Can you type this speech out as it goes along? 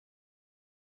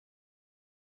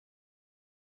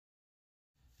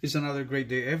It's another great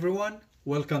day, everyone.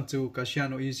 Welcome to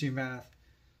Kasyanno EZMath.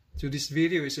 So this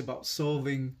video is about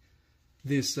solving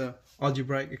this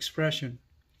algebraic expression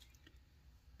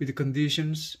with the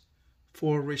conditions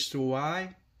 4 raised to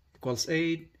y equals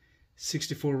 8,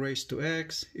 64 raised to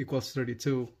x equals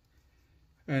 32.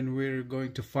 And we're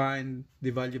going to find the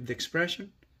value of the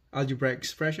expression, algebraic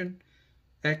expression,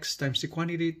 x times the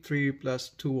quantity 3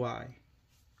 plus 2y.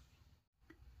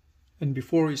 And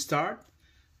before we start,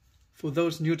 for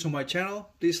those new to my channel,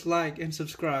 please like and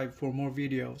subscribe for more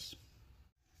videos.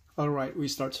 Alright, we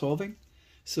start solving.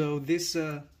 So this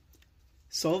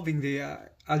solving the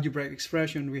algebraic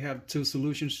expression, we have two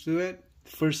solutions to it.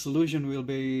 The first solution will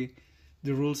be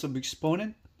the rules of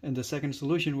exponent, and the second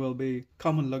solution will be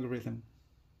common logarithm.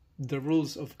 The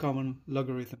rules of common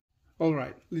logarithm.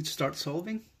 Alright, let's start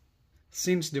solving.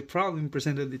 Since the problem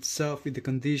presented itself with the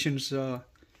conditions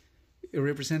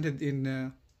represented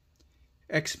in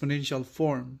exponential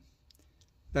form,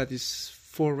 that is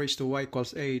 4 raised to y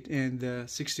equals 8 and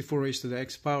 64 raised to the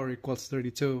x power equals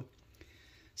 32.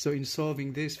 So in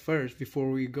solving this first,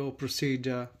 before we proceed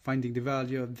finding the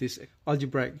value of this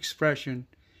algebraic expression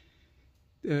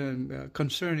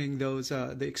concerning those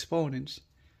the exponents,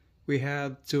 we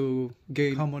have to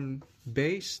gain common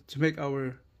base to make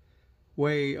our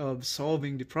way of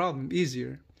solving the problem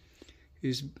easier,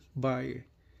 is by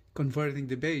converting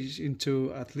the base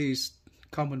into at least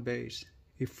common base,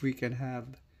 if we can have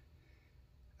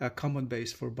a common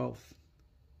base for both.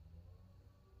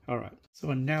 Alright,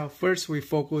 so now first we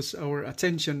focus our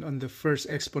attention on the first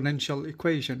exponential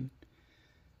equation.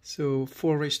 So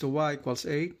 4 raised to y equals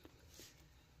 8.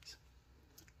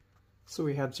 So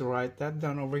we have to write that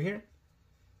down over here.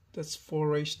 That's 4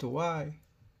 raised to y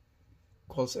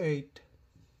equals 8.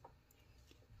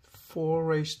 4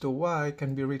 raised to y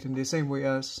can be written the same way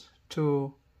as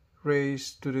 2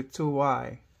 raised to the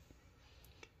 2y.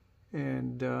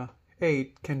 And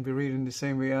 8 can be written the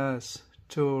same way as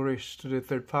 2 raised to the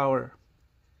third power.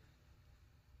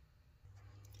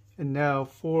 And now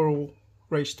 4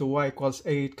 raised to y equals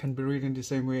 8 can be written the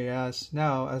same way as,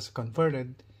 now as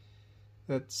converted,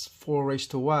 that's 4 raised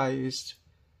to y is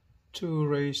 2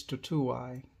 raised to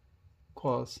 2y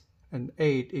equals, and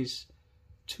 8 is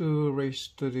 2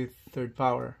 raised to the third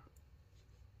power.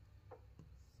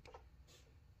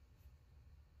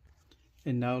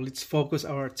 And now let's focus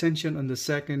our attention on the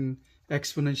second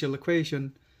exponential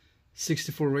equation,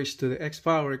 64 raised to the x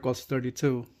power equals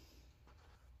 32.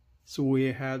 So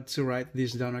we have to write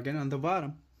this down again on the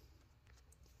bottom.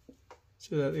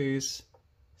 So that is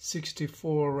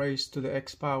 64 raised to the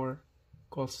x power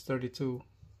equals 32.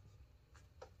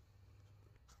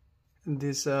 And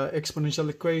this exponential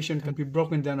equation can be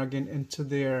broken down again into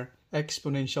their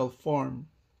exponential form.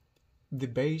 The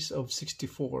base of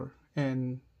 64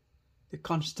 and the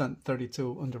constant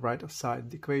 32 on the right side of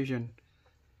the equation.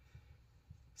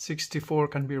 64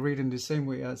 can be written the same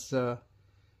way as the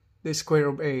square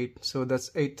of 8. So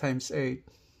that's 8 times 8.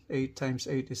 8 times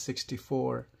 8 is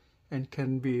 64. And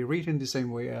can be written the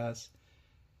same way as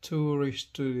 2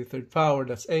 raised to the third power.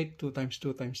 That's 8. 2 times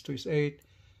 2 times 2 is 8.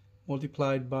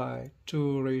 Multiplied by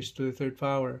 2 raised to the third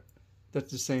power.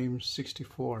 That's the same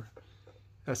 64.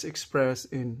 As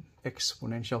expressed in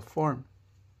exponential form.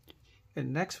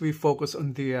 And next we focus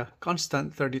on the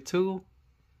constant 32.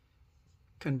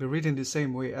 Can be written the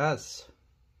same way as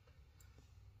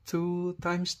 2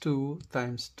 times 2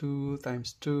 times 2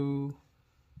 times 2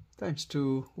 times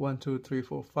 2, 1, 2, 3,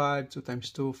 4, 5, 2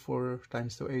 times 2, 4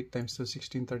 times 2, 8 times 2,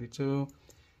 16, 32.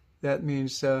 That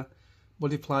means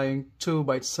multiplying 2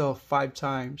 by itself 5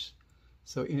 times.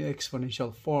 So in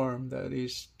exponential form, that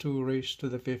is 2 raised to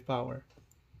the 5th power.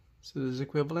 So this is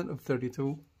equivalent of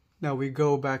 32. Now we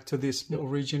go back to this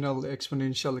original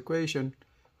exponential equation,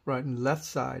 right on the left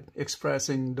side,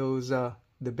 expressing those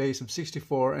the base of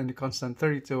 64 and the constant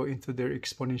 32 into their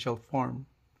exponential form.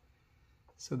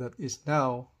 So that is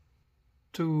now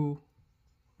 2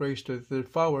 raised to the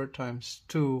third power times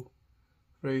 2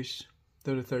 raised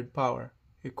to the third power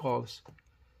equals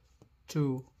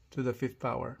 2 to the 5th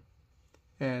power.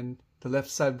 And the left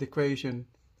side of the equation,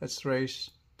 that's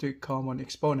raised to a common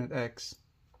exponent x.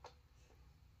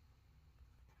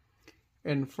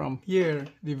 And from here,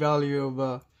 the value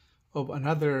of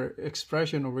another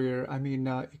expression over here,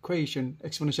 equation,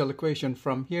 exponential equation,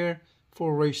 from here,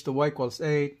 4 raised to y equals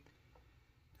 8.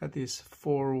 That is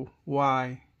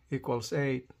 4y equals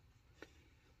 8.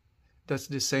 That's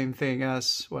the same thing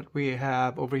as what we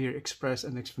have over here expressed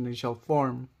in exponential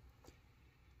form.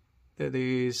 That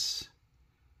is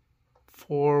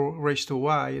 4 raised to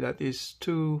y, that is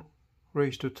 2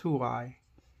 raised to 2y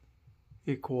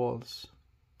equals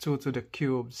 2 to the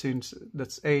cube, since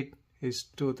that's 8 is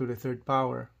 2 to the third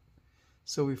power.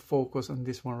 So we focus on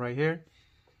this one right here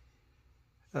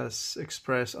as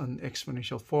expressed on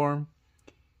exponential form.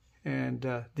 And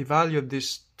the value of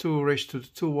this 2 raised to the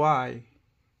 2y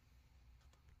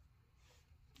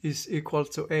is equal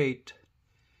to 8.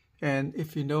 And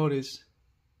if you notice,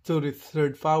 2 to the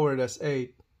third power, that's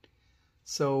 8.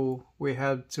 So we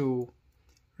have to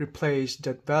replace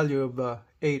that value of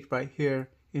 8 right here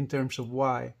in terms of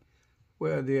y,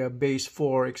 where the base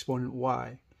 4 exponent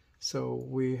y. So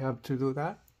we have to do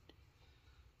that.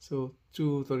 So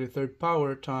 2 to the third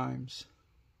power times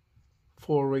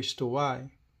 4 raised to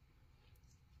y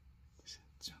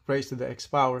raised to the x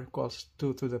power equals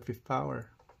 2 to the 5th power.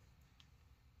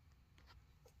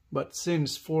 But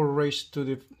since 4 raised to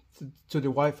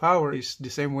the y power is the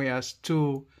same way as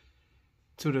 2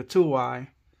 to the 2y,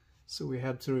 so we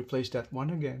have to replace that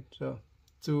one again. So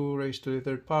 2 raised to the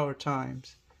third power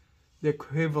times the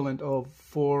equivalent of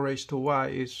 4 raised to y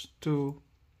is 2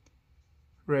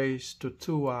 raised to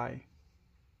 2y.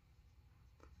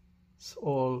 It's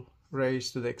all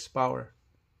raised to the x power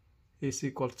is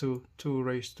equal to 2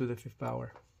 raised to the 5th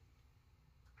power.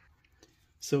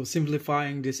 So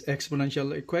simplifying this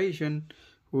exponential equation,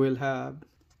 we'll have,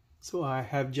 so I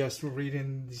have just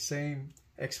written the same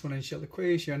exponential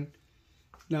equation.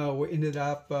 Now we ended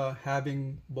up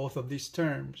having both of these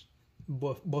terms,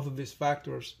 both of these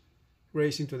factors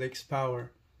raising to the x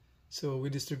power. So we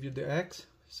distribute the x,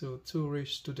 so 2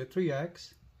 raised to the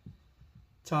 3x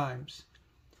times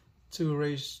 2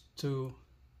 raised to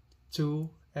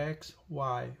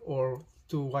 2xy, or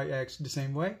 2yx the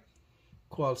same way,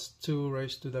 equals 2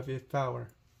 raised to the 5th power.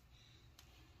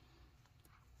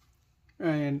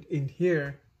 And in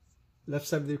here, left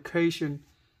side of the equation,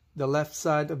 the left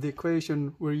side of the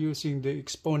equation, we're using the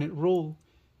exponent rule,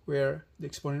 where the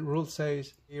exponent rule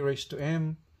says a raised to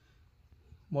m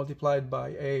multiplied by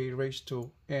a raised to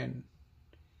n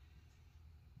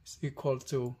is equal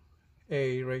to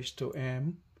a raised to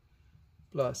m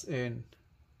plus n.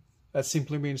 That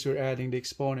simply means we're adding the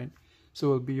exponent. So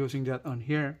we'll be using that on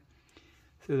here.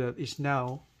 So that is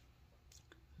now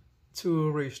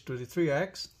 2 raised to the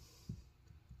 3x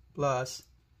plus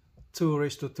 2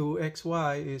 raised to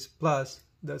 2xy is plus,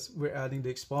 that's we're adding the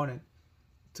exponent,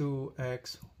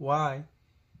 2xy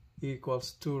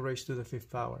equals 2 raised to the 5th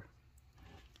power.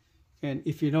 And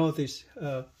if you notice,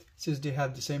 since they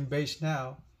have the same base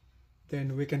now,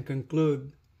 then we can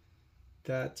conclude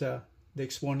that the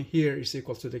exponent here is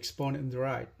equal to the exponent on the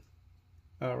right.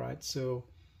 Alright, so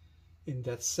in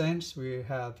that sense, we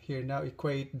have here now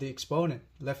equate the exponent.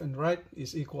 Left and right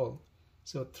is equal.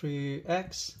 So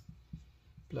 3x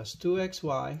plus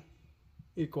 2xy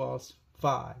equals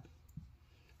 5.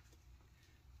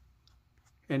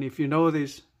 And if you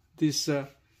notice, this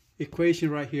equation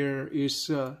right here is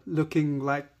looking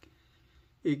like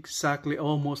exactly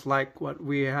almost like what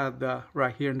we have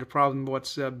right here in the problem,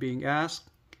 what's being asked.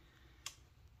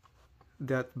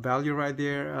 That value right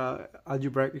there,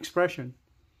 algebraic expression,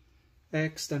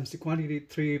 x times the quantity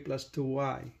 3 plus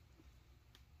 2y.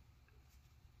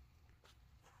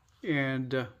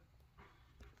 And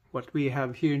what we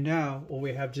have here now, all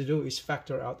we have to do is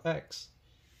factor out x.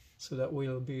 So that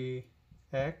will be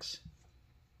x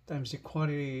times the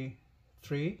quantity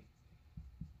 3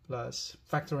 plus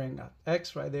factoring out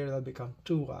x right there, that'll become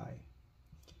 2y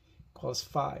equals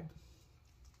 5.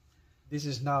 This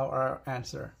is now our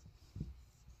answer.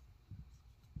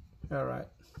 Alright,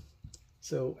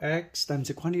 so x times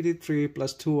the quantity 3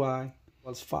 plus 2y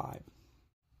equals 5.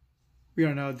 We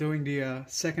are now doing the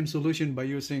second solution by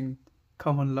using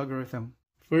common logarithm.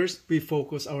 First, we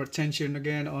focus our attention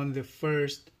again on the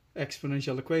first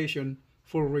exponential equation,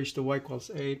 4 raised to y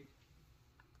equals 8.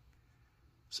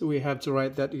 So we have to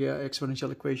write that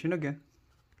exponential equation again.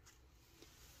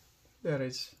 That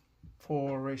is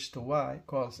 4 raised to y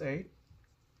equals 8.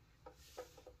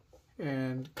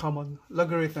 And common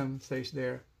logarithm says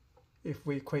there, if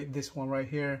we equate this one right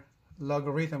here,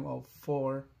 logarithm of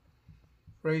 4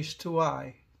 raised to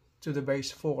y to the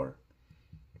base 4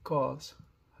 equals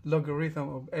logarithm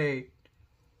of 8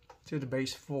 to the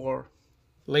base 4.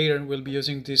 Later we'll be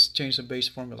using this change of base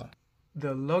formula.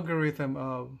 The logarithm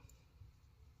of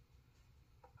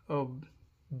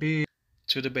b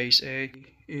to the base a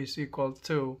is equal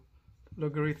to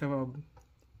logarithm of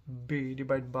b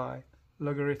divided by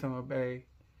logarithm of a.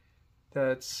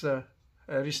 That's it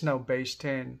is now base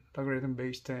 10, logarithm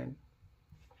base 10.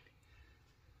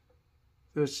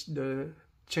 That's the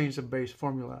change of base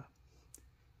formula.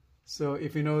 So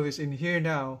if you notice in here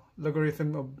now,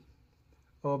 logarithm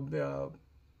of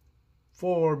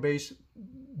 4 base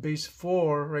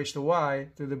 4 raised to y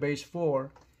to the base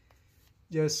 4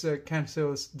 just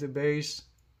cancels the base.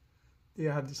 They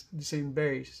have the same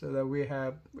base, so that we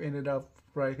have ended up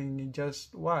writing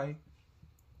just y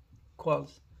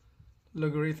equals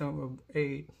logarithm of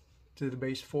 8 to the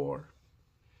base 4.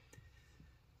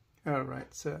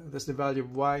 Alright, so that's the value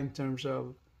of y in terms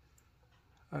of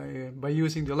by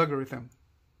using the logarithm.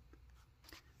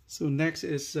 So next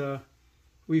is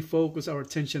we focus our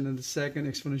attention on the second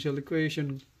exponential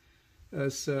equation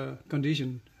as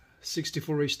condition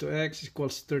 64 raised to x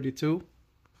equals 32.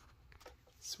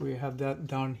 So we have that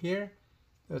down here.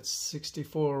 That's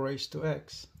 64 raised to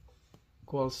x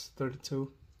equals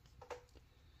 32.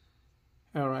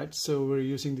 Alright, so we're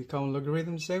using the common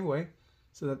logarithm the same way.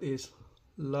 So that is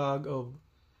log of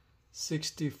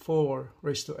 64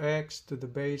 raised to x to the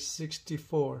base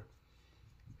 64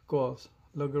 equals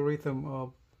logarithm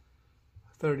of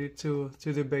 32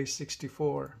 to the base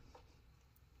 64.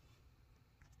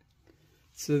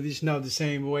 So this is now the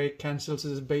same way, it cancels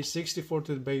the base 64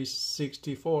 to the base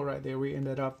 64 right there. We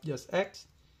ended up just x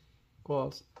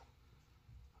equals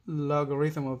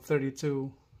logarithm of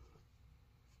 32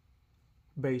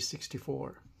 base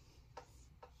 64.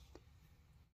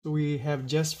 So we have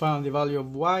just found the value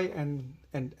of y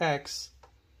and x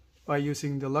by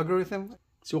using the logarithm.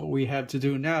 So what we have to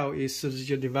do now is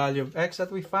substitute the value of x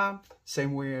that we found,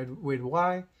 same way with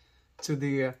y, to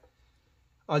the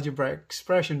algebraic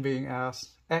expression being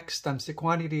as x times the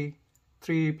quantity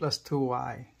 3 plus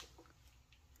 2y.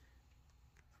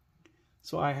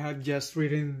 So I have just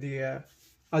written the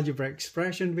algebraic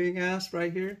expression being asked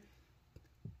right here.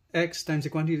 X times the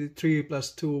quantity 3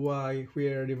 plus 2y,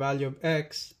 where the value of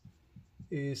x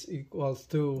is equals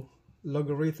to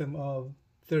logarithm of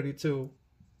 32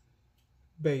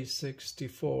 base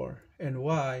 64, and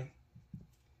y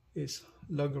is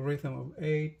logarithm of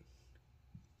 8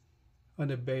 on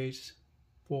the base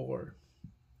 4.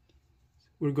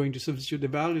 We're going to substitute the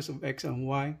values of x and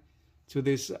y to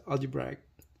this algebraic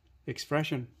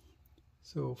expression.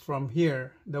 So from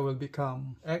here, that will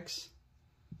become x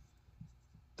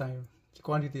times the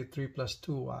quantity 3 plus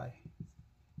 2y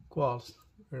equals,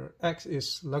 where x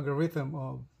is logarithm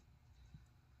of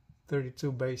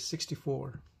 32 base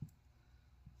 64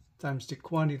 times the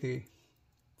quantity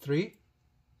 3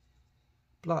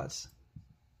 plus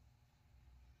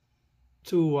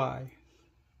 2y,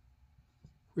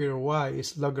 where y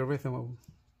is logarithm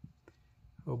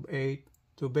of 8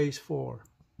 to base 4.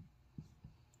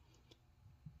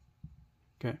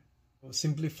 Okay, so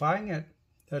simplifying it,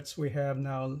 that's we have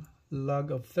now log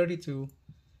of 32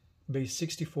 base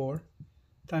 64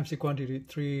 times the quantity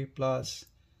 3 plus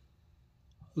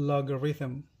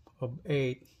logarithm of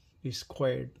 8 is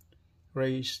squared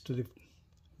raised to the,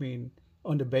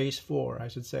 on the base 4, I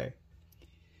should say.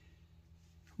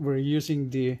 We're using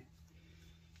the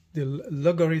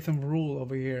logarithm rule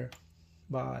over here,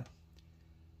 but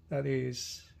that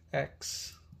is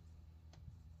x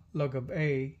log of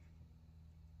a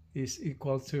is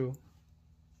equal to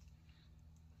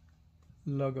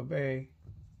log of a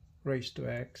raised to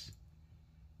x.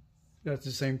 That's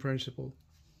the same principle.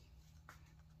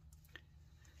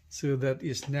 So that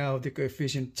is now the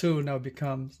coefficient 2 now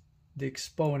becomes the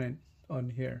exponent on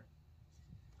here.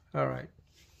 Alright.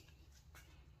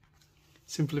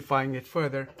 Simplifying it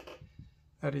further,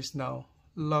 that is now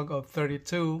log of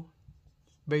 32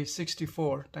 base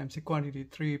 64 times the quantity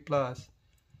 3 plus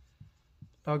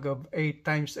log of 8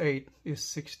 times 8 is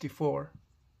 64.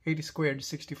 8 squared is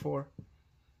 64.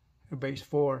 Base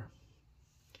 4.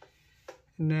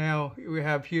 Now we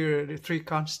have here the 3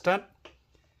 constant.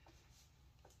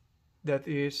 That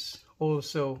is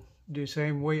also the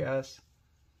same way as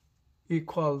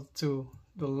equal to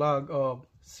the log of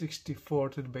 64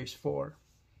 to the base 4.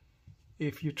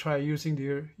 If you try using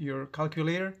your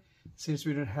calculator, since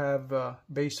we don't have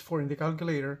base 4 in the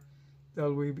calculator,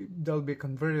 they'll be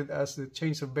converted as the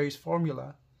change of base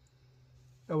formula.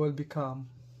 That will become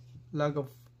log of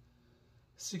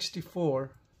 64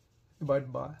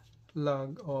 divided by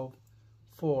log of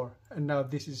 4, and now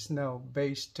this is now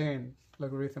base 10,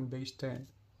 logarithm base 10.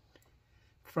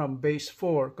 From base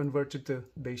 4 converted to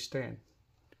base 10.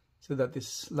 So that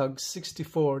is log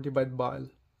 64 divided by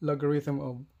logarithm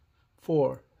of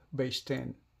 4 base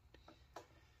 10.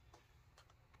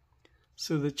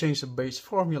 So the change of base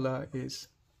formula is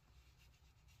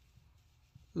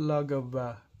log of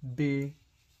b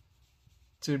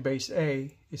to base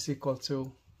a is equal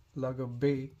to log of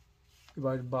b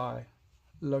divided by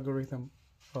logarithm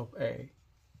of a.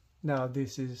 Now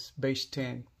this is base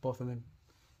 10, both of them.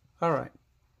 Alright.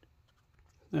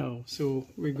 Now, so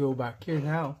we go back here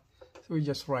now. So we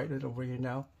just write it over here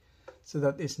now. So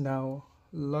that is now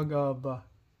log of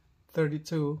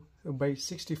 32 base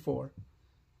 64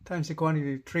 times the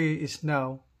quantity 3 is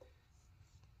now,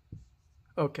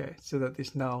 okay, so that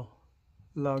is now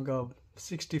log of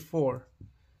 64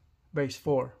 base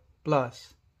 4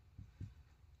 plus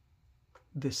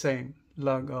the same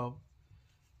log of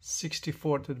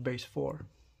 64 to the base 4.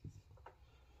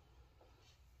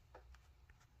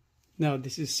 Now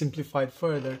this is simplified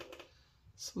further.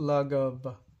 It's log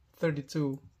of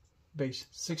 32 base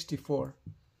 64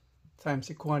 times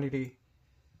the quantity.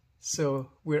 So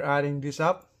we're adding this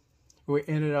up. We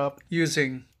ended up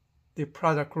using the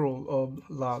product rule of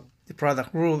log. The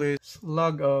product rule is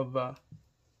log of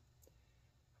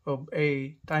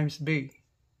A times B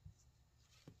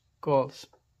equals,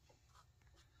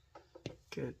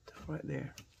 good, right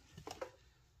there,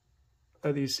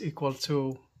 that is equal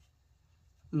to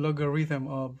logarithm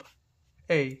of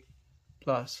A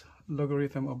plus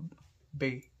logarithm of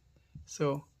B.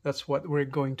 So that's what we're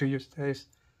going to use this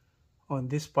on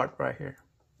this part right here.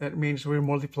 That means we're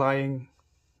multiplying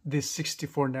this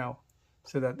 64 now.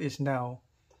 So that is now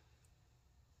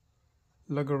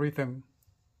logarithm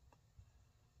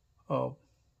of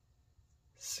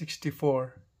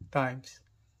 64 times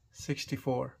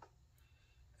 64,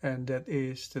 and that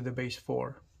is to the base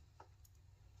 4.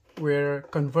 We're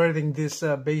converting this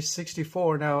base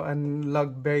 64 now and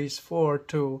log base 4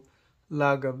 to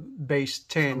log of base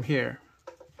 10 here.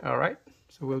 Alright,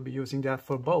 so we'll be using that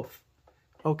for both.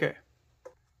 Okay.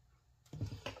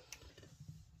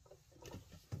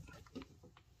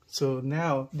 So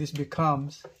now this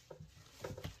becomes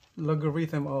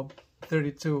logarithm of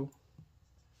 32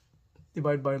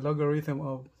 divided by logarithm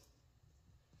of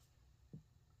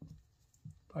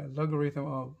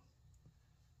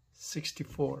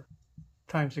 64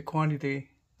 times the quantity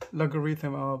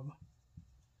logarithm of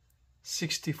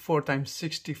 64 times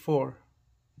 64,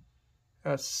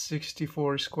 that's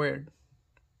 64 squared,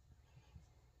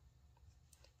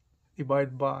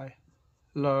 divided by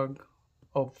log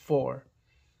of 4.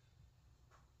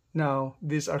 Now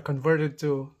these are converted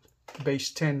to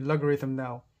base 10 logarithm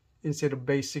now, instead of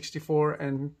base 64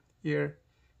 and here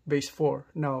base 4.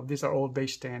 Now these are all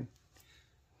base 10.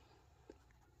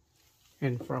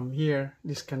 And from here,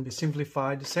 this can be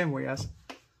simplified the same way as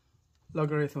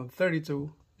logarithm of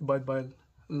 32 divided by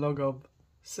log of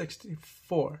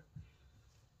 64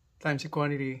 times the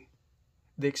quantity,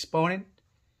 the exponent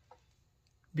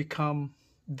become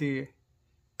the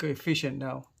coefficient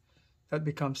now. That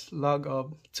becomes log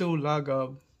of 2 log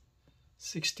of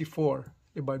 64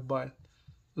 divided by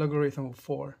logarithm of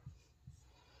 4.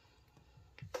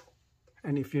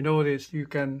 And if you notice, you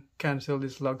can cancel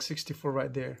this log 64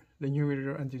 right there, the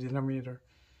numerator and the denominator.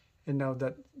 And now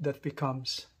that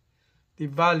becomes the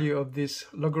value of this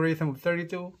logarithm of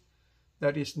 32.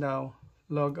 That is now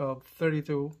log of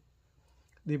 32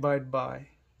 divided by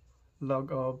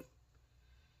log of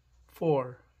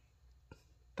 4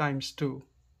 times 2.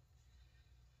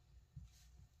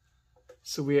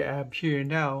 So we have here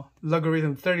now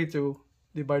logarithm 32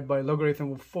 divided by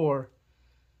logarithm of 4,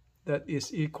 that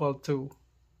is equal to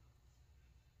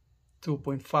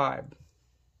 2.5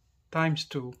 times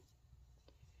 2,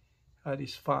 that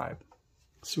is 5.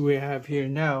 So we have here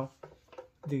now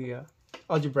the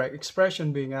algebraic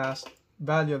expression being asked,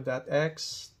 value of that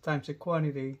x times the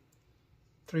quantity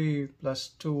 3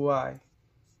 plus 2y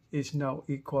is now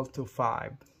equal to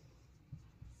 5.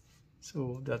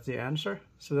 So that's the answer.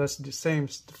 So that's the same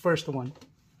as the first one.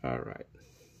 All right.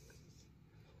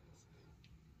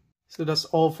 So that's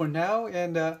all for now,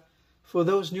 and for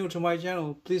those new to my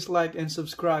channel, please like and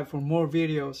subscribe for more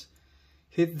videos.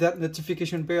 Hit that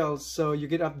notification bell so you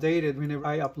get updated whenever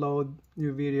I upload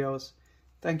new videos.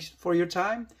 Thanks for your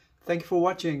time. Thank you for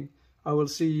watching. I will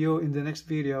see you in the next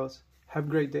videos. Have a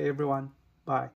great day, everyone. Bye.